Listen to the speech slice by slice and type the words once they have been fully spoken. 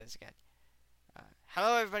this again.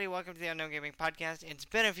 Hello, everybody. Welcome to the Unknown Gaming Podcast. It's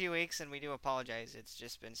been a few weeks, and we do apologize. It's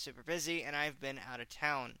just been super busy, and I've been out of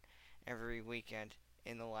town every weekend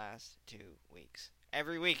in the last 2 weeks.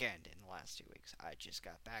 Every weekend in the last 2 weeks. I just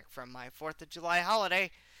got back from my 4th of July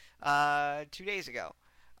holiday 2 days ago.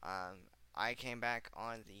 I came back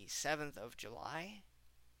on the 7th of July,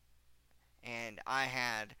 and I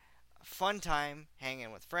had a fun time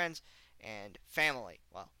hanging with friends and family.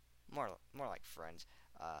 Well, more like friends.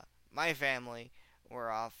 My family were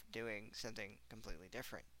off doing something completely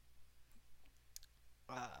different.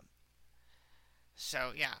 Um,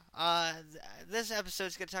 so yeah, this episode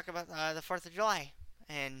is gonna talk about the 4th of July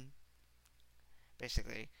and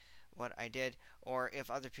basically what I did, or if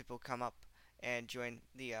other people come up and join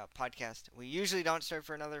the podcast. We usually don't start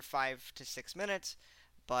for another 5 to 6 minutes,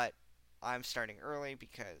 but I'm starting early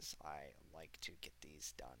because I like to get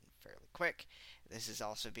these done fairly quick. This is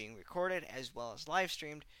also being recorded as well as live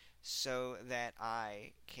streamed so that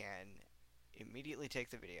I can immediately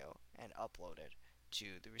take the video and upload it to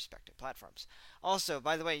the respective platforms. Also,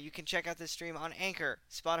 by the way, you can check out this stream on Anchor,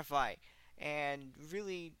 Spotify, and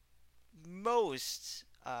really most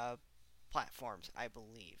platforms, I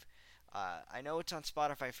believe. I know it's on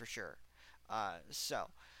Spotify for sure.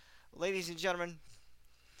 So, ladies and gentlemen,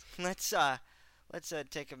 let's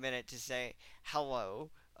take a minute to say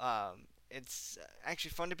hello. It's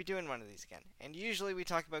actually fun to be doing one of these again. And usually we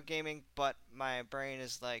talk about gaming, but my brain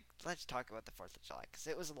is like, let's talk about the 4th of July because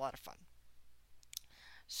it was a lot of fun.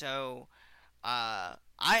 So, I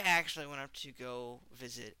actually went up to go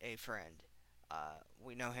visit a friend.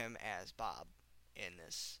 We know him as Bob in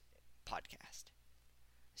this podcast.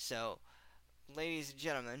 So, ladies and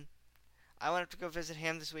gentlemen, I went up to go visit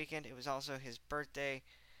him this weekend. It was also his birthday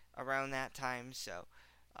around that time, so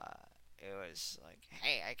it was like,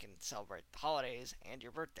 hey, I can celebrate the holidays and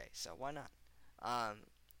your birthday, so why not? Um,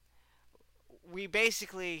 we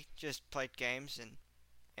basically just played games and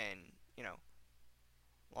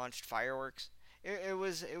launched fireworks. It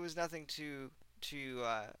was nothing too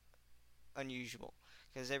unusual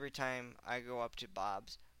because every time I go up to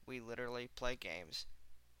Bob's, we literally play games.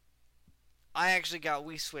 I actually got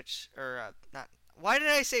Wii Switch or not. Why did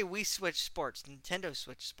I say Wii Switch Sports? Nintendo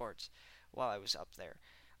Switch Sports while I was up there,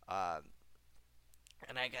 uh,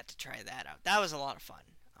 and I got to try that out. That was a lot of fun.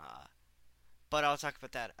 But I'll talk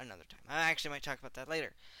about that another time. I actually might talk about that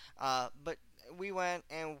later. But we went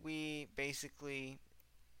and we basically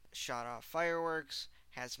shot off fireworks,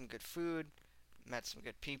 had some good food, met some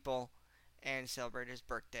good people, and celebrated his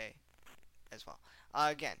birthday as well.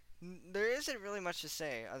 Again, there isn't really much to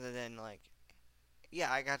say other than like,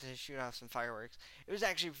 yeah, I got to shoot off some fireworks. It was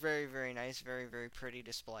actually very, very nice, very, very pretty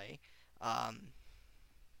display. Um,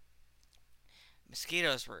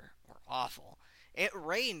 Mosquitoes were awful. It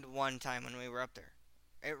rained one time when we were up there.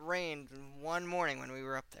 It rained one morning when we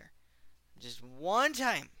were up there. Just one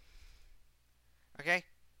time. Okay?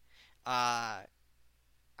 I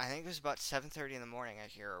think it was about 7:30 in the morning. I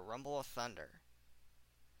hear a rumble of thunder.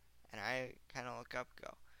 And I kind of look up and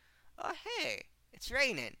go, oh, hey, it's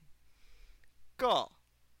raining. Cool.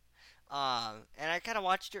 And I kind of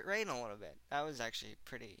watched it rain a little bit. That was actually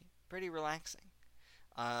pretty relaxing.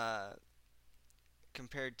 Uh,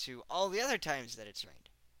 Compared to all the other times that it's rained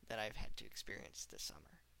that I've had to experience this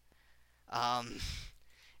summer. Um,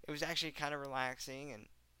 it was actually kind of relaxing, and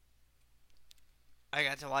I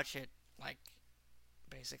got to watch it like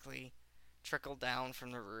basically trickle down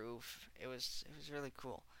from the roof. It was really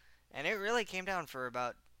cool, and it really came down for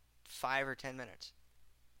about 5 or 10 minutes.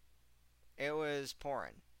 It was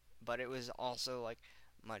pouring, but it was also like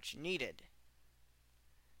much needed.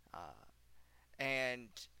 Uh, and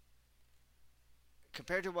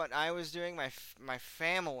compared to what I was doing, my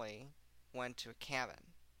family went to a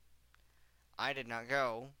cabin. I did not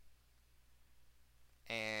go,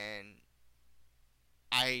 and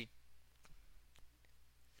I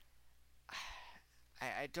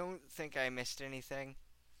I don't think I missed anything.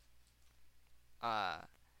 Uh,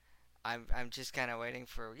 I'm just kind of waiting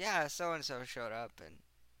for, yeah, so and so showed up and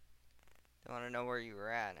they want to know where you were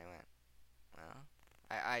at. And I went, well,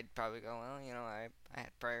 I'd probably go, well, I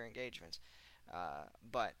had prior engagements.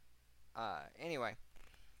 But anyway,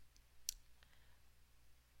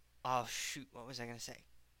 oh shoot, what was I gonna say?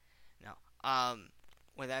 No.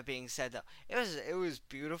 With that being said, though, it was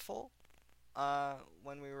beautiful.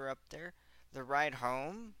 When we were up there, the ride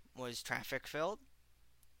home was traffic filled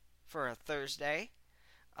for a Thursday.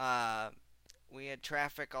 Uh, we had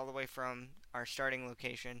traffic all the way from our starting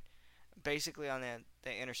location, basically on the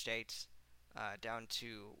interstates, down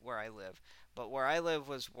to where I live. But where I live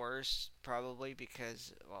was worse, probably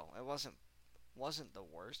because, well, it wasn't wasn't the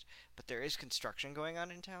worst, but there is construction going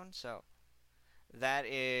on in town, so that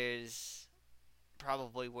is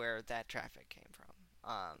probably where that traffic came from.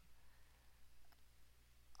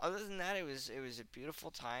 Other than that, it was a beautiful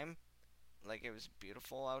time. Like it was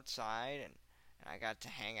beautiful outside, and I got to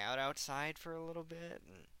hang out outside for a little bit,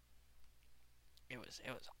 and it was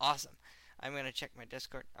awesome. I'm gonna check my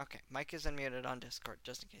Discord. Okay, Mike is unmuted on Discord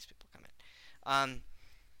just in case people come in.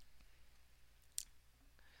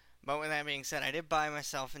 But with that being said, I did buy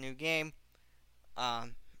myself a new game.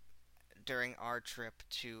 Um, during our trip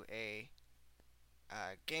to a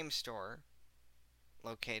game store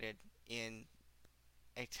located in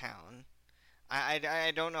a town.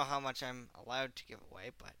 I don't know how much I'm allowed to give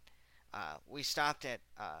away, but we stopped at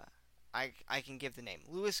I can give the name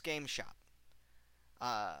Lewis Game Shop,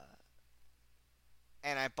 uh,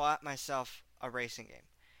 and I bought myself a racing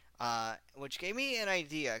game, which gave me an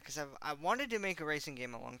idea because I wanted to make a racing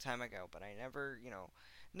game a long time ago, but I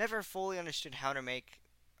never fully understood how to make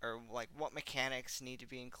or like what mechanics need to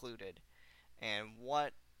be included and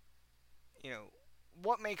you know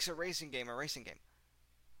what makes a racing game a racing game.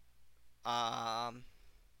 Um,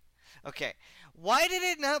 okay, why did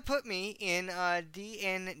it not put me in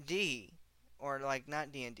DND or like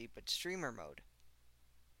not DND but streamer mode?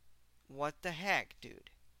 What the heck, dude?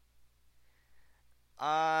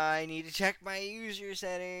 I need to check my user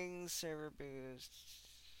settings, server boost.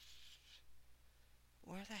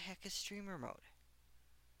 Where the heck is streamer mode?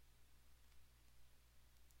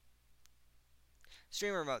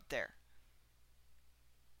 Streamer mode, there.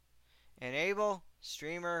 Enable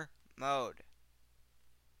streamer mode.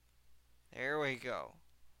 There we go.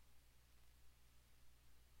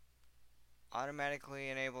 Automatically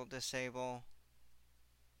enable, disable.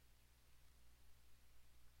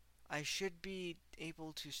 I should be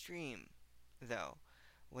able to stream, though,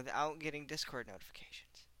 without getting Discord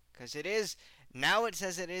notifications. Because it is, now it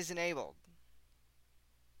says it is enabled.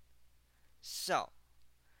 So,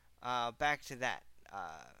 back to that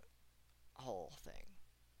whole thing.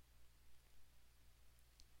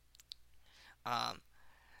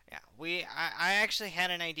 Yeah, I actually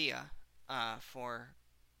had an idea for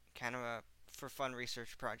kind of a for fun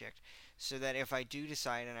research project, so that if I do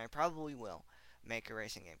decide, and I probably will, make a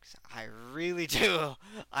racing game, because I really do.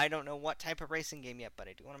 I don't know what type of racing game yet, but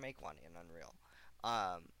I do want to make one in Unreal.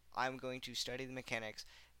 I'm going to study the mechanics,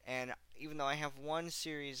 and even though I have one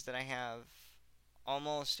series that I have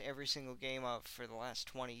almost every single game of for the last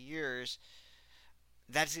 20 years,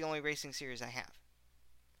 that's the only racing series I have.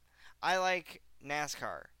 I like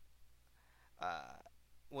NASCAR, uh,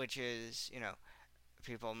 which is,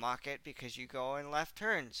 people mock it because you go in left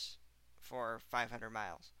turns for 500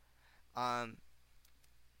 miles. Um,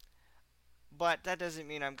 but that doesn't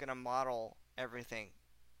mean I'm going to model everything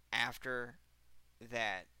after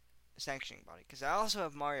that sanctioning body. Because I also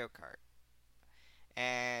have Mario Kart.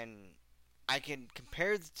 And I can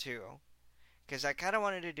compare the two. Because I kind of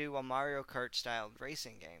wanted to do a Mario Kart styled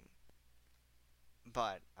racing game.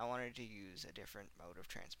 But I wanted to use a different mode of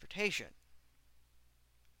transportation.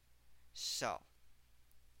 So,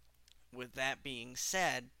 with that being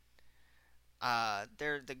said,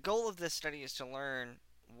 the goal of this study is to learn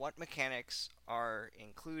what mechanics are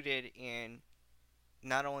included in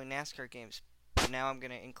not only NASCAR games, but now I'm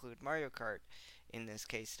going to include Mario Kart in this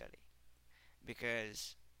case study.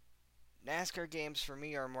 Because NASCAR games for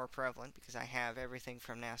me are more prevalent because I have everything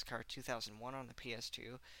from NASCAR 2001 on the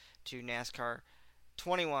PS2 to NASCAR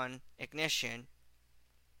 21 Ignition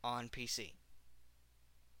on PC.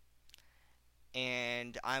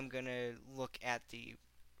 And I'm going to look at the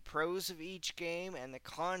pros of each game and the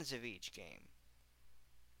cons of each game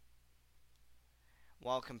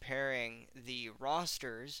while comparing the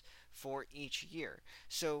rosters for each year.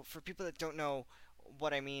 So, for people that don't know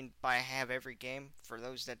what I mean by have every game, for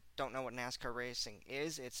those that don't know what NASCAR racing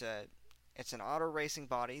is, it's an auto racing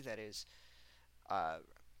body that is uh,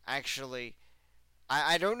 actually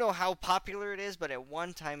I don't know how popular it is, but at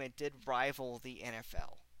one time it did rival the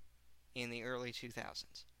NFL in the early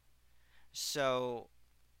 2000s. So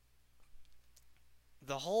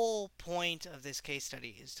the whole point of this case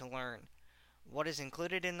study is to learn what is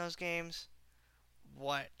included in those games,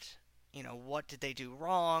 what did they do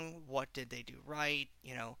wrong, what did they do right,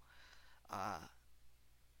 uh,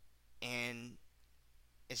 and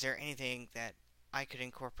is there anything that I could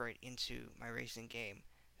incorporate into my racing game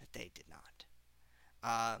that they did not.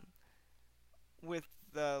 With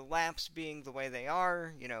the laps being the way they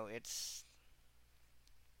are,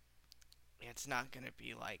 it's not gonna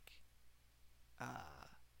be like uh,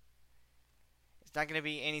 it's not gonna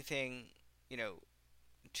be anything you know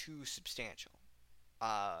too substantial.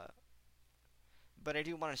 Uh, but I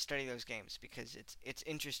do want to study those games because it's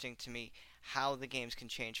interesting to me how the games can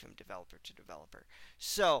change from developer to developer.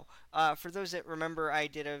 So, for those that remember, I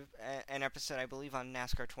did an episode, I believe, on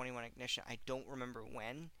NASCAR 21 Ignition. I don't remember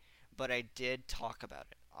when, but I did talk about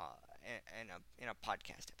it in a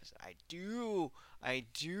podcast episode. I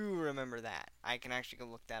do remember that. I can actually go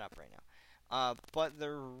look that up right now. But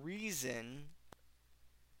the reason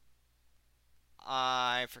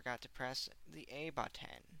I forgot to press the A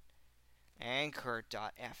button,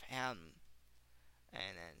 Anchor.fm,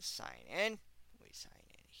 and then sign in. We sign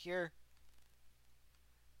in here,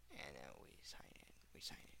 and then we sign in. We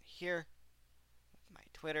sign in here with my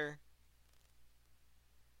Twitter,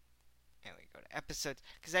 and we go to episodes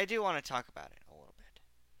because I do want to talk about it a little bit.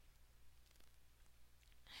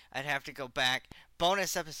 I'd have to go back.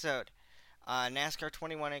 Bonus episode. NASCAR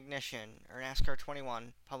 21 Ignition, or NASCAR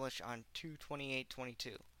 21, published on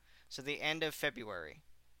 2/28/22. So the end of February.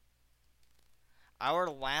 Our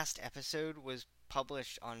last episode was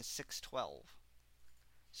published on 6/12.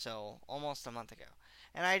 So almost a month ago.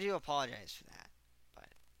 And I do apologize for that.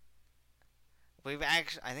 But I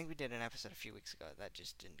think we did an episode a few weeks ago that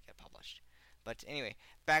just didn't get published. But anyway,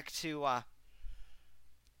 back to what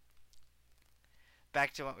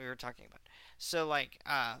we were talking about. So, like,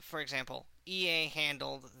 for example, EA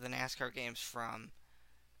handled the NASCAR games from,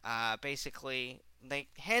 basically, they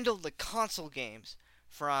handled the console games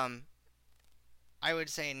from, I would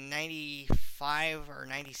say, 95 or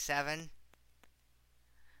 97.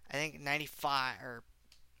 I think 95, or,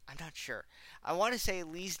 I'm not sure. I want to say at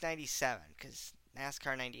least 97, because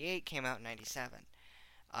NASCAR 98 came out in 97,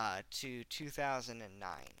 to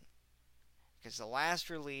 2009. Because the last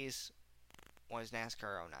release was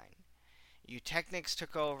NASCAR 09. Eutechnyx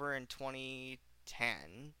took over in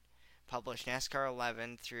 2010, published NASCAR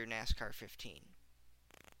 11 through NASCAR 15.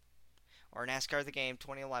 Or NASCAR the Game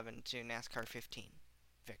 2011 to NASCAR 15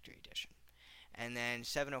 Victory Edition. And then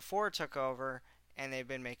 704 took over, and they've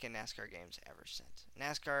been making NASCAR games ever since.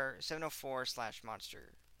 NASCAR 704 slash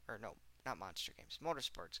Monster, or no, not Monster Games,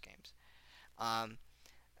 Motorsports games.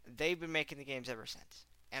 They've been making the games ever since.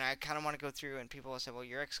 And I kind of want to go through, and people will say, well,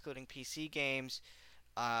 you're excluding PC games,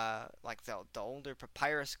 like the older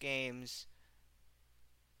Papyrus games,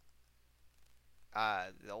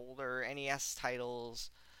 the older NES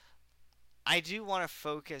titles. I do want to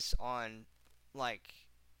focus on, like,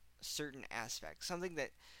 certain aspects. Something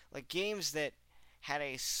that, like, games that had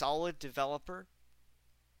a solid developer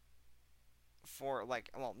for, like,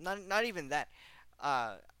 well, not even that.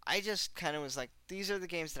 I just kind of was like, these are the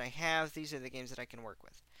games that I have, these are the games that I can work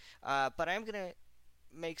with. But I'm going to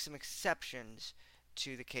make some exceptions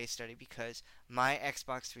to the case study because my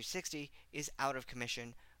Xbox 360 is out of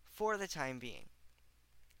commission for the time being.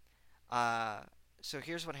 So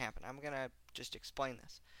here's what happened. I'm going to just explain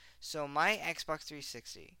this. So my Xbox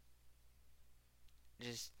 360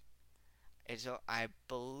 I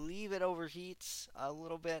believe it overheats a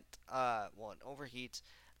little bit. Well, it overheats.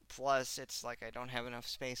 Plus, it's like I don't have enough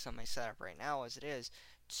space on my setup right now as it is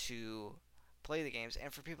to play the games.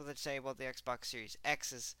 And for people that say, well, the Xbox Series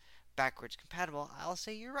X is backwards compatible, I'll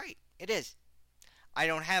say you're right. It is. I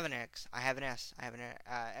don't have an X. I have an S. I have an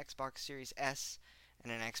Xbox Series S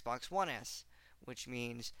and an Xbox One S, which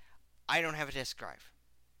means I don't have a disk drive.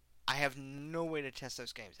 I have no way to test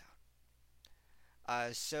those games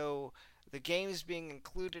out. So the games being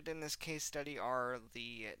included in this case study are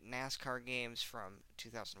the NASCAR games from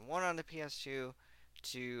 2001 on the PS2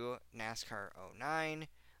 to NASCAR 09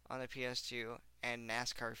 on the PS2 and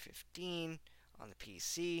NASCAR 15 on the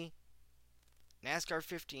PC. NASCAR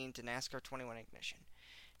 15 to NASCAR 21 Ignition.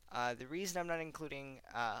 The reason I'm not including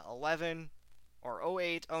 11 or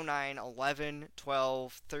 08, 09, 11,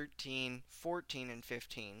 12, 13, 14, and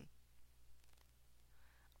 15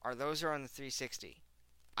 those are on the 360.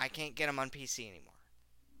 I can't get them on PC anymore.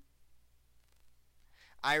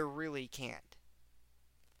 I really can't.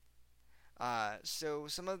 So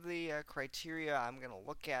some of the criteria I'm going to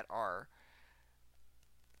look at are,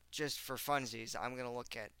 just for funsies, I'm going to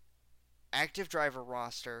look at active driver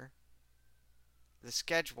roster, the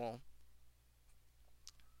schedule,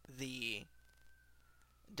 the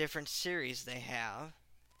different series they have,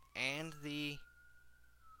 and the...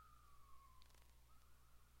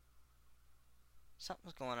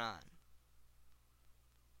 Something's going on.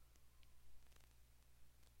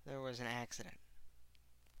 There was an accident.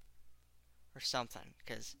 Or something,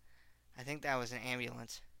 because I think that was an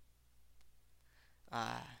ambulance.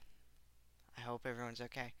 I hope everyone's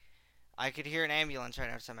okay. I could hear an ambulance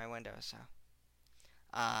right outside my window, so...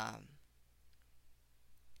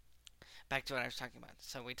 back to what I was talking about.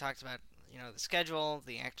 So we talked about, the schedule,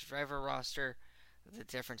 the active driver roster, the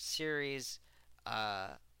different series, Uh,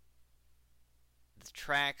 the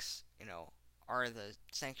tracks, are the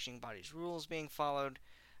sanctioning body's rules being followed?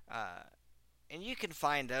 Uh, and you can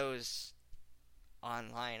find those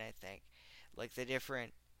online, I think, like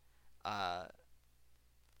uh,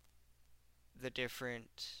 the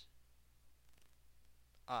different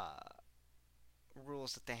uh,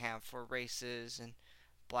 rules that they have for races and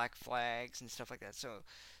black flags and stuff like that.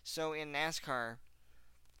 So in NASCAR,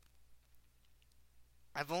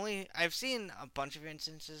 I've seen a bunch of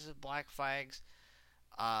instances of black flags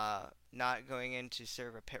not going in to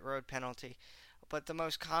serve a pit road penalty, but the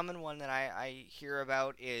most common one that I hear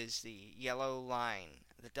about is the yellow line,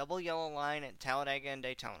 the double yellow line at Talladega and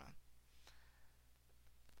Daytona.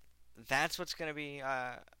 That's what's going to be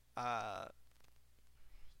uh,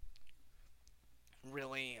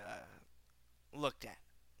 really looked at,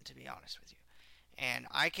 to be honest with you. And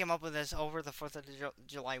I came up with this over the 4th of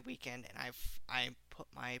July weekend, and I put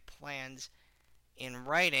my plans in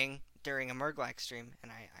writing during a Murglax stream,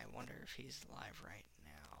 and I wonder if he's live right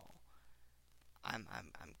now. I'm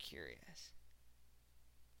curious.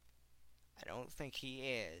 I don't think he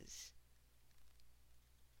is,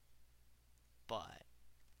 but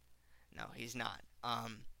no, he's not.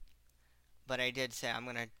 But I did say I'm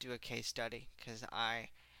gonna do a case study because I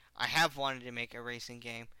have wanted to make a racing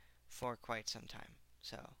game for quite some time.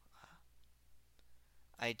 So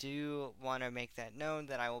I do want to make that known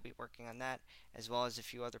that I will be working on that as well as a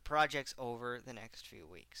few other projects over the next few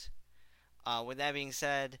weeks. With that being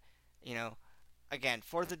said, you know, again,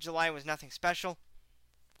 4th of July was nothing special,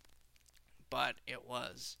 but it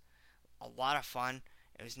was a lot of fun.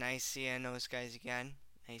 It was nice seeing those guys again.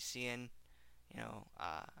 Nice seeing, you know,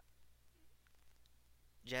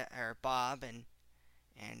 or Bob and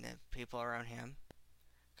the people around him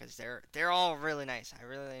because they're all really nice. I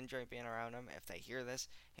really enjoy being around them. If they hear this,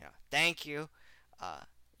 thank you. Uh,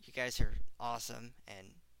 you guys are awesome, and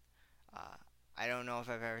uh, I don't know if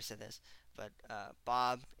I've ever said this, but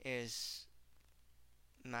Bob is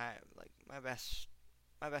my my best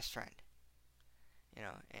friend. And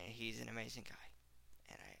he's an amazing guy.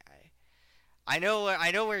 And I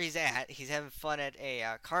know where he's at. He's having fun at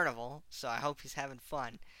a carnival, so I hope he's having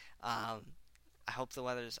fun. I hope the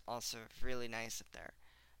weather's also really nice up there,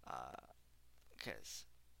 because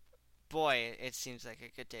boy, it seems like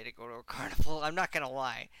a good day to go to a carnival. I'm not gonna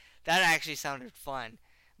lie, that actually sounded fun,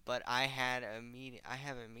 but I had a meeting. I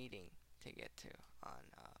have a meeting to get to on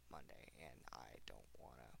Monday, and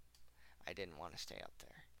I didn't want to stay up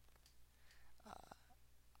there. Uh,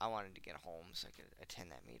 I wanted to get home so I could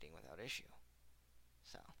attend that meeting without issue.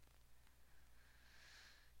 So,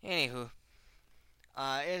 anywho,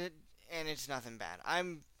 it and it's nothing bad.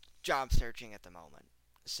 I'm job searching at the moment,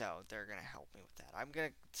 so they're gonna help me with that. I'm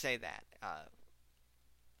gonna say that,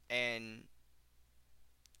 and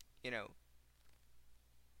you know,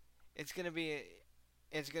 it's gonna be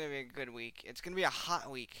it's gonna be a good week. It's gonna be a hot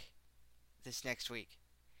week this next week.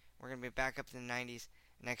 We're gonna be back up in the 90s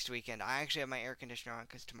next weekend. I actually have my air conditioner on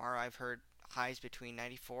because tomorrow I've heard highs between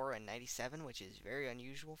 94 and 97, which is very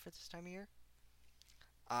unusual for this time of year.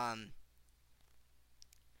 Um,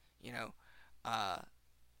 you know, uh,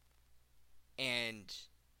 and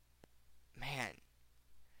man,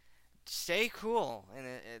 stay cool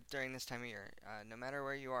during this time of year. No matter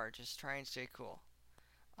where you are, just try and stay cool.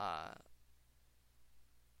 Uh,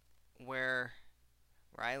 where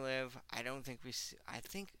where I live, I don't think we see. I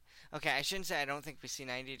think okay, I shouldn't say I don't think we see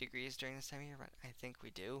 90 degrees during this time of year, but I think we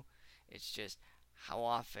do. It's just how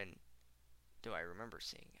often do I remember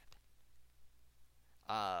seeing it?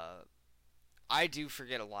 Uh, I do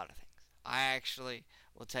forget a lot of things. I actually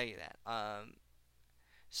will tell you that.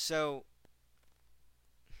 So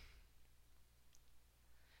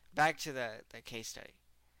back to the case study.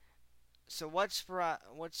 So what sprawled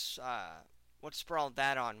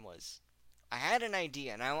that on was I had an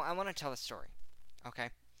idea, and I want to tell the story. Okay,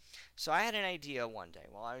 so I had an idea one day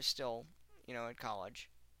while I was still, at college.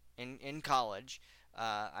 In college,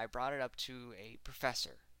 I brought it up to a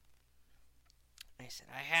professor. I said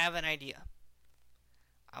I have an idea.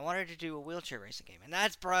 I wanted to do a wheelchair racing game, and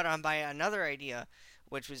that's brought on by another idea,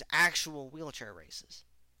 which was actual wheelchair races.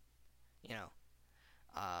 You know,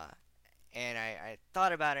 uh, and I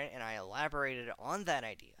thought about it and I elaborated on that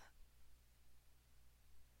idea.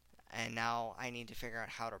 And now I need to figure out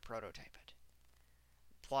how to prototype it.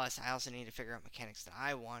 Plus, I also need to figure out mechanics that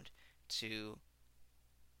I want to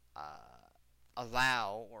uh,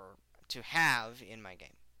 allow or to have in my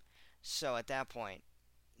game. So at that point,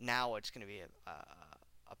 now it's going to be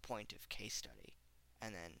a point of case study,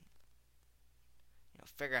 and then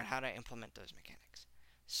figure out how to implement those mechanics.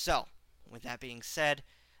 So, with that being said,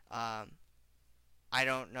 um, I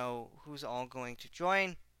don't know who's all going to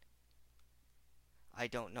join. I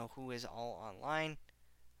don't know who is all online.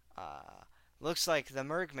 Uh, Looks like the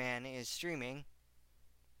Mergman is streaming.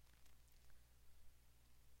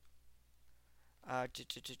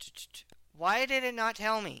 Why did it not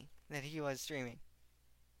tell me that he was streaming?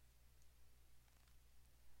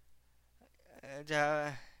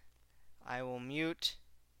 I will mute.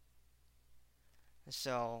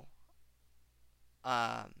 So,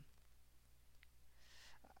 um,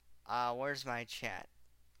 where's my chat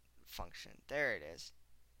function? There it is.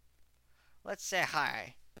 Let's say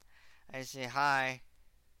hi. I say hi.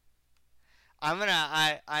 I'm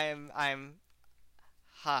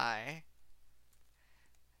hi.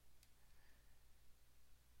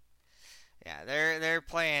 Yeah, they're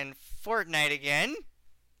playing Fortnite again.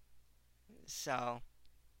 So,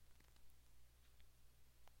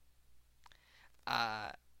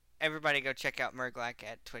 uh, everybody go check out Merglac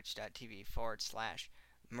at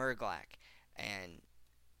twitch.tv/Merglac. And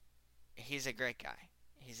he's a great guy.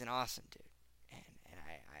 He's an awesome dude. And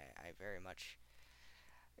I very much.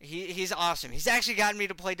 He's awesome. He's actually gotten me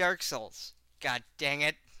to play Dark Souls. God dang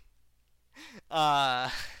it. Uh,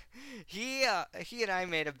 he and I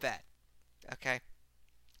made a bet. Okay?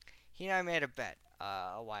 He and I made a bet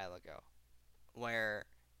a while ago. Or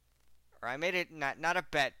I made it not a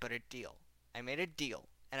bet, but a deal. I made a deal.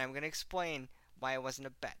 And I'm going to explain why it wasn't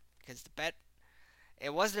a bet. Because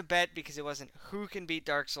it wasn't a bet because it wasn't who can beat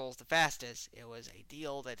Dark Souls the fastest. It was a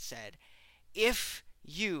deal that said, if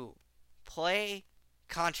you play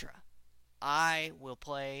Contra, I will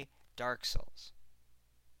play Dark Souls.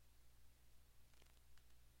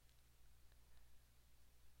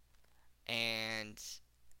 And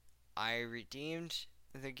I redeemed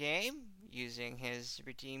the game using his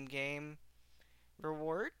redeem game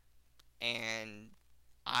reward, and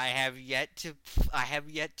I have yet to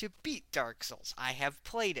beat Dark Souls. I have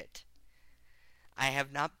played it. I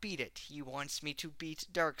have not beat it. He wants me to beat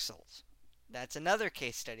Dark Souls. That's another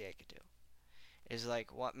case study I could do. Is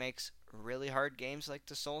like what makes really hard games like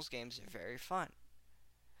the Souls games very fun.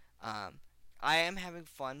 I am having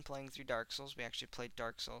fun playing through Dark Souls. We actually played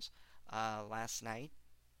Dark Souls last night.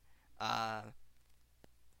 Uh,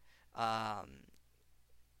 um,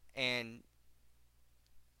 and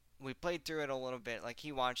we played through it a little bit. Like,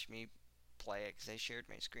 he watched me play it because I shared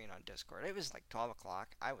my screen on Discord. It was like 12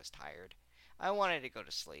 o'clock. I was tired. I wanted to go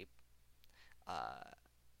to sleep. Uh,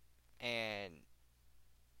 and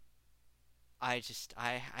I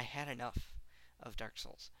had enough of Dark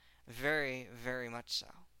Souls. Very, very much so.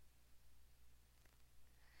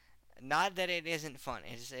 Not that it isn't fun.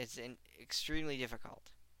 It's extremely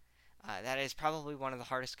difficult. That is probably one of the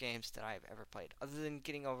hardest games that I've ever played. Other than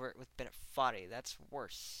getting over it with Bennett Foddy, that's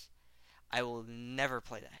worse. I will never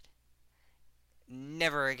play that.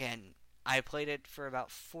 Never again. I played it for about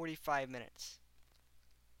 45 minutes.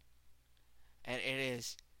 And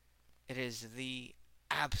it is the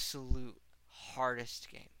absolute hardest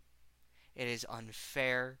game. It is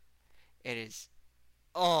unfair. It is,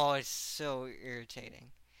 oh, it's so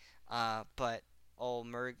irritating. But old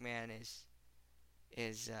Mergman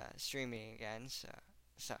is streaming again,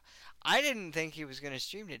 so I didn't think he was gonna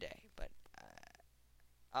stream today, but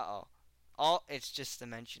oh, all it's just the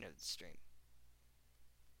mention of the stream.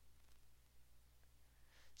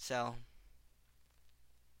 So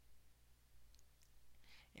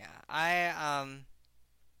yeah,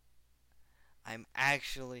 I'm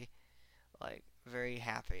actually like very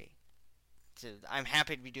happy I'm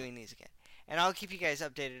happy to be doing these again. And I'll keep you guys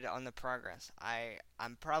updated on the progress.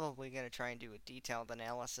 I'm probably going to try and do a detailed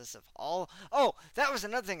analysis of all. Oh, that was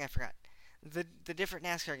another thing I forgot. The different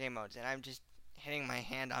NASCAR game modes, and I'm just hitting my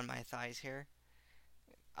hand on my thighs here.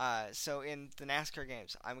 So in the NASCAR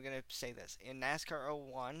games, I'm going to say this. In NASCAR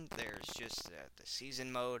 01, there's just the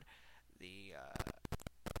season mode, the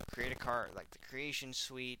create a car, like the creation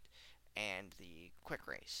suite, and the quick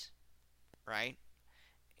race, right?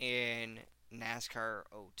 In NASCAR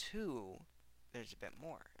 02, there's a bit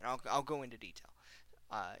more, and I'll go into detail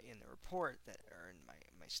in the report that or in my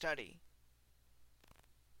study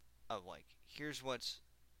of like here's what's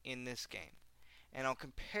in this game, and I'll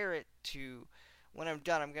compare it to when I'm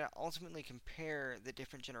done. I'm gonna ultimately compare the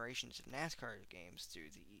different generations of NASCAR games through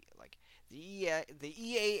the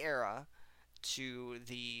EA era to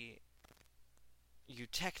the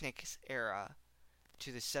Eutechnyx era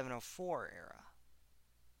to the 704 era,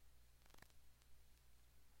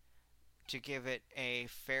 to give it a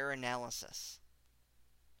fair analysis,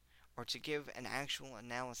 or to give an actual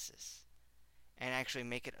analysis and actually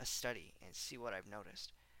make it a study and see what I've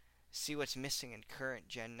noticed, see what's missing in current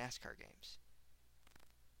gen NASCAR games,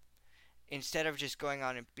 instead of just going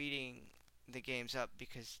on and beating the games up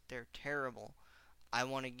because they're terrible. I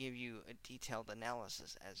want to give you a detailed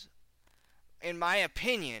analysis as, in my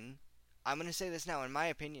opinion, I'm going to say this now, in my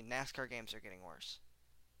opinion, NASCAR games are getting worse.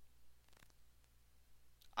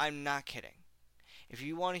 I'm not kidding. If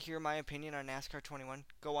you want to hear my opinion on NASCAR 21,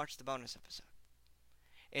 go watch the bonus episode.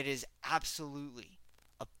 It is absolutely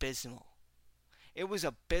abysmal. It was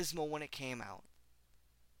abysmal when it came out.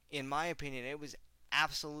 In my opinion, it was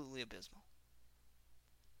absolutely abysmal.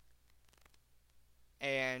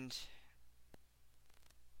 And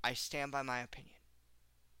I stand by my opinion.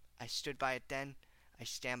 I stood by it then. I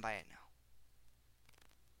stand by it now.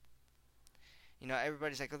 You know,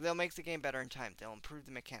 everybody's like, oh, they'll make the game better in time. They'll improve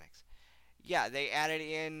the mechanics. Yeah, they added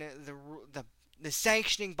in the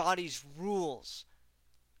sanctioning body's rules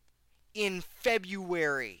in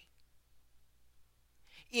February.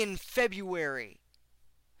 In February.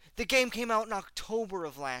 The game came out in October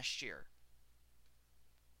of last year.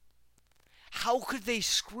 How could they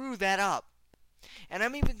screw that up? And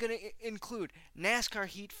I'm even going to include NASCAR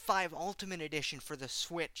Heat 5 Ultimate Edition for the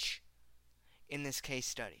Switch in this case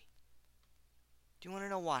study. Do you want to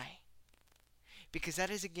know why? Because that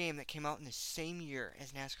is a game that came out in the same year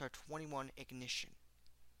as NASCAR 21 Ignition.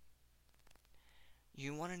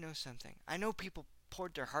 You want to know something? I know people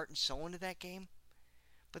poured their heart and soul into that game,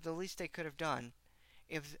 but the least they could have done,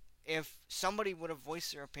 if somebody would have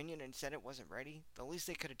voiced their opinion and said it wasn't ready, the least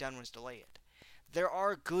they could have done was delay it. There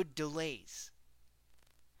are good delays.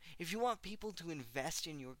 If you want people to invest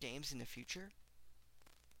in your games in the future,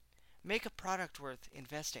 make a product worth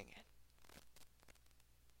investing in.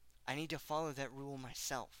 I need to follow that rule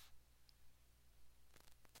myself.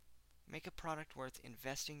 Make a product worth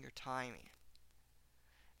investing your time in.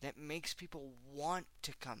 That makes people want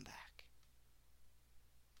to come back.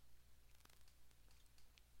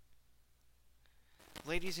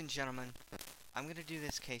 Ladies and gentlemen, I'm going to do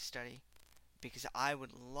this case study because I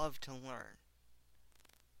would love to learn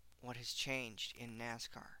what has changed in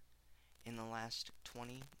NASCAR in the last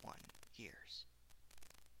 21 years.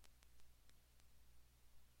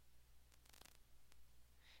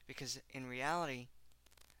 Because in reality,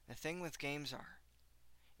 the thing with games are,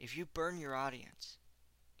 if you burn your audience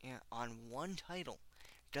on one title,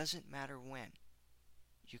 doesn't matter when,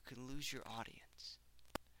 you could lose your audience.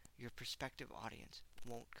 Your prospective audience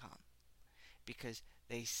won't come because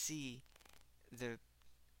they see the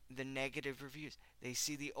negative reviews. They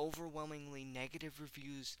see the overwhelmingly negative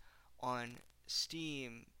reviews on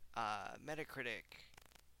Steam, Metacritic,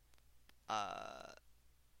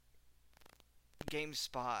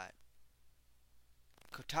 GameSpot,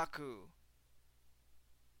 Kotaku.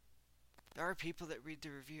 There are people that read the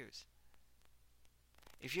reviews.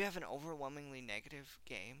 If you have an overwhelmingly negative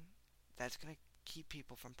game, that's going to keep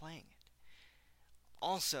people from playing it.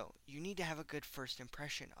 Also, you need to have a good first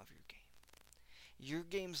impression of your game. Your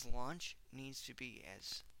game's launch needs to be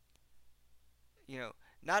as,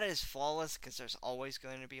 not as flawless, because there's always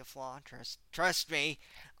going to be a flaw. Trust me,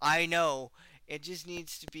 I know. It just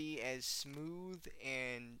needs to be as smooth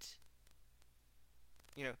and,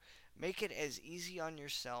 make it as easy on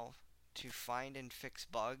yourself to find and fix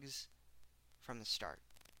bugs from the start.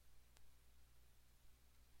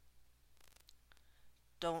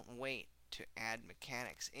 Don't wait to add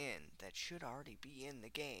mechanics in that should already be in the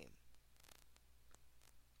game.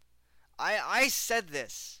 I said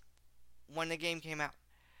this when the game came out.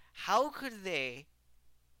 How could they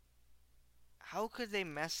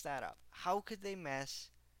mess that up? How could they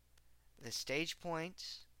mess the stage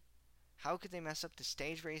points? How could they mess up the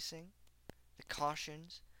stage racing, the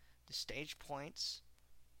cautions, the stage points,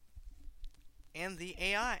 and the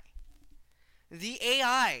AI? The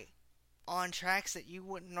AI on tracks that you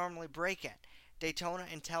wouldn't normally break at. Daytona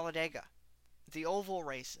and Talladega. The oval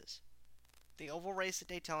races. The oval race at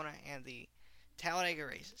Daytona and the Talladega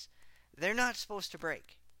races. They're not supposed to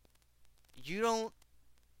break. You don't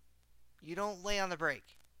lay on the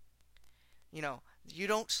brake. You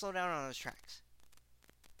don't slow down on those tracks.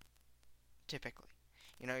 Typically.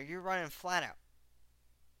 You're running flat out.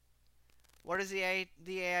 What does the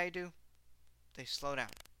AI do? They slow down.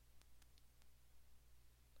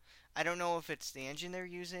 I don't know if it's the engine they're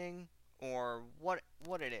using or what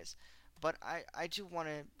it is, but I do want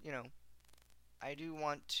to, I do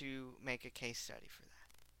want to make a case study for that.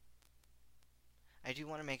 I do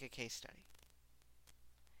want to make a case study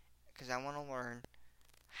because I want to learn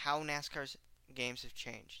how NASCAR's games have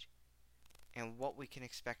changed and what we can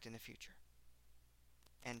expect in the future.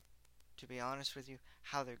 And to be honest with you,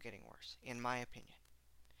 how they're getting worse, in my opinion.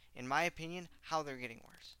 In my opinion, how they're getting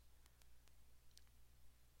worse.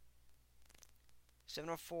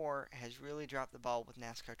 704 has really dropped the ball with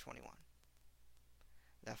NASCAR 21.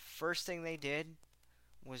 The first thing they did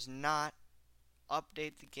was not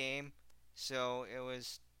update the game so it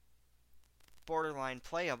was borderline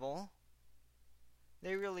playable.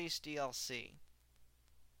 They released DLC.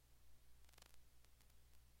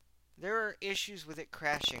 There were issues with it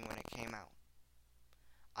crashing when it came out.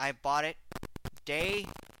 I bought it day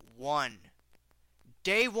one.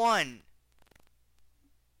 Day one!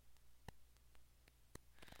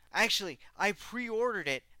 Actually, I pre-ordered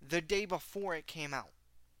it the day before it came out.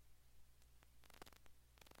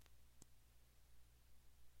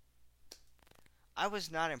 I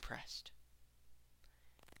was not impressed.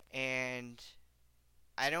 And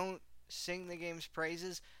I don't sing the game's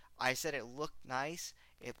praises. I said it looked nice.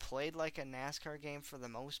 It played like a NASCAR game for the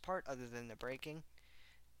most part, other than the braking.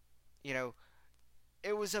 You know,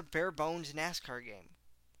 it was a bare bones NASCAR game.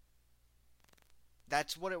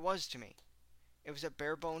 That's what it was to me. It was a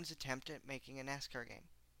bare bones attempt at making a NASCAR game.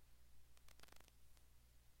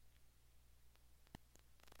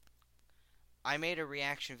 I made a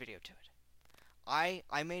reaction video to it.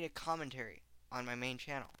 I made a commentary on my main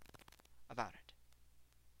channel about it.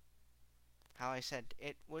 How I said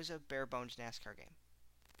it was a bare bones NASCAR game.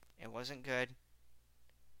 It wasn't good.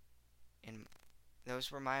 And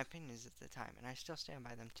those were my opinions at the time, and I still stand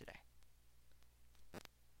by them today.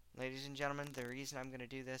 Ladies and gentlemen, the reason I'm going to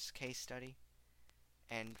do this case study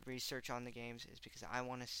and research on the games is because I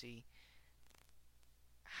want to see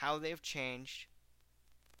how they've changed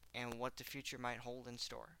and what the future might hold in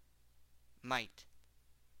store. Might.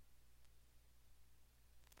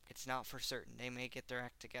 It's not for certain. They may get their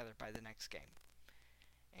act together by the next game.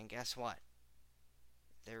 And guess what?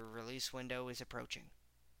 Their release window is approaching.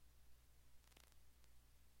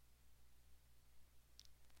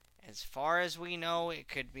 As far as we know, it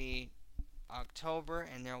could be October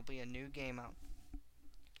and there'll be a new game out.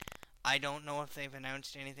 I don't know if they've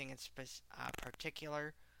announced anything in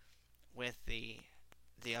particular with the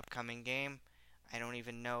upcoming game. I don't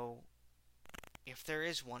even know if there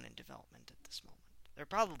is one in development at this moment. There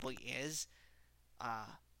probably is,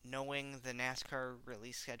 knowing the NASCAR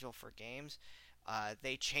release schedule for games.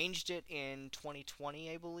 They changed it in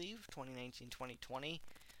 2020, I believe, 2019-2020.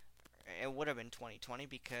 It would have been 2020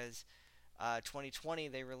 because 2020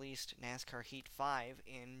 they released NASCAR Heat 5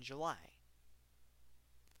 in July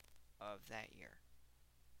of that year.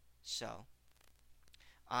 So,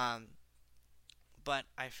 but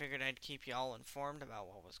I figured I'd keep you all informed about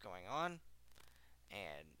what was going on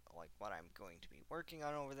and like what I'm going to be working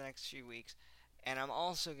on over the next few weeks. And I'm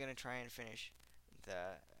also going to try and finish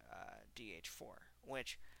the DH4,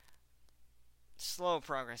 which slow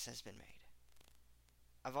progress has been made.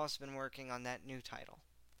 I've also been working on that new title,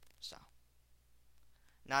 so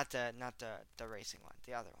not the racing one,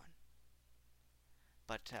 the other one.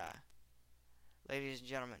 But ladies and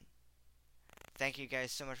gentlemen, thank you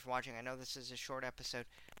guys so much for watching. I know this is a short episode,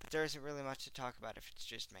 but there isn't really much to talk about if it's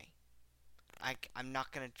just me. I'm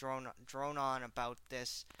not gonna drone on about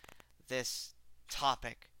this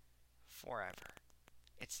topic forever.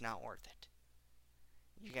 It's not worth it.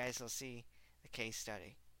 You guys will see the case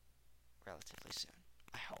study relatively soon.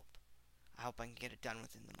 I hope. I hope I can get it done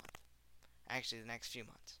within the month. Actually, the next few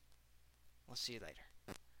months. We'll see you later.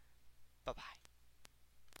 Bye-bye.